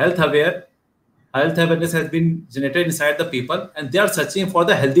more health aware. Health awareness has been generated inside the people, and they are searching for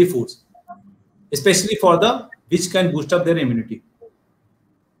the healthy foods, especially for which can boost up their immunity.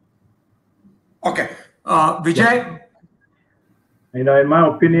 Okay, Vijay. In my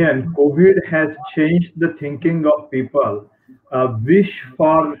opinion, COVID has changed the thinking of people. Wish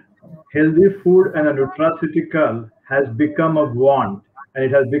for healthy food and a nutraceutical has become a want, and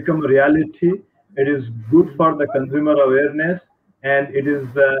it has become a reality. It is good for the consumer awareness, and it is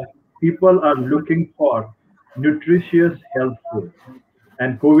people are looking for nutritious health food,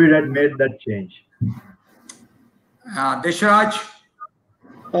 and COVID had made that change. Deshraj.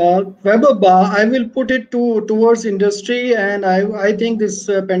 Vaibhav, I will put it towards industry, and I think this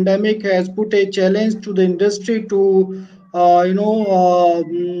pandemic has put a challenge to the industry to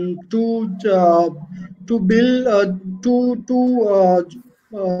to build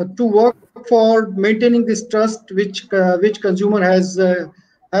to work for maintaining this trust which consumer has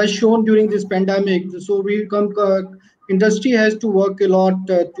shown during this pandemic. So industry has to work a lot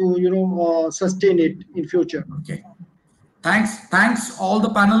to sustain it in future. Okay. Thanks all the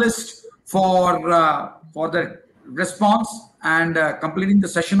panelists for the response and completing the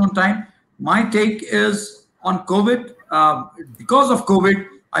session on time. My take is on COVID. Because of COVID,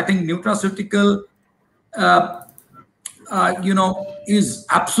 I think nutraceutical, is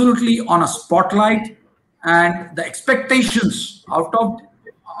absolutely on a spotlight, and the expectations out of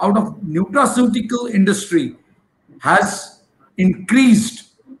nutraceutical industry has increased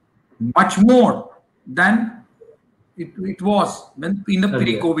much more than it was when in the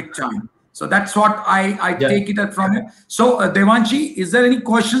pre-COVID time. So that's what I take it from it. So Devanshi, is there any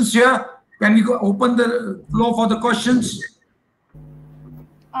questions here? Can we open the floor for the questions?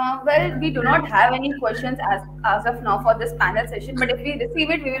 Well, we do not have any questions as of now for this panel session, but if we receive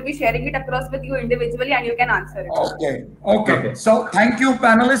it, we will be sharing it across with you individually and you can answer it. Okay. So thank you,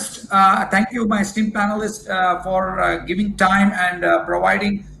 panelists. Thank you, my esteemed panelists, for giving time and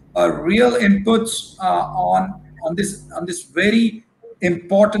providing real inputs on this very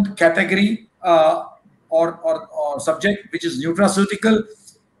important category or subject, which is nutraceutical.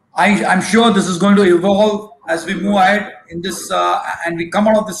 I'm sure this is going to evolve as we move ahead in this and we come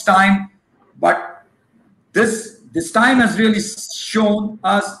out of this time. But this time has really shown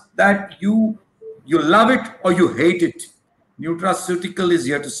us that you love it or you hate it. Nutraceutical is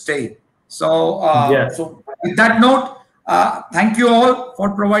here to stay. So, so with that note, thank you all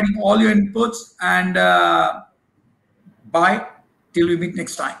for providing all your inputs, and bye till we meet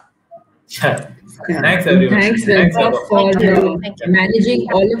next time. Thanks everyone. Thanks, Weber, for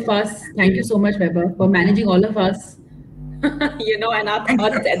managing all of us. Thank you so much, Weber, for managing all of us. And our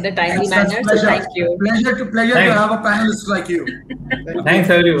thoughts at the timely manner. So thank you. Pleasure to have a panelist like you. Thanks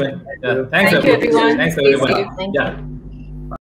everyone. Thanks everyone. Thanks everyone. Yeah.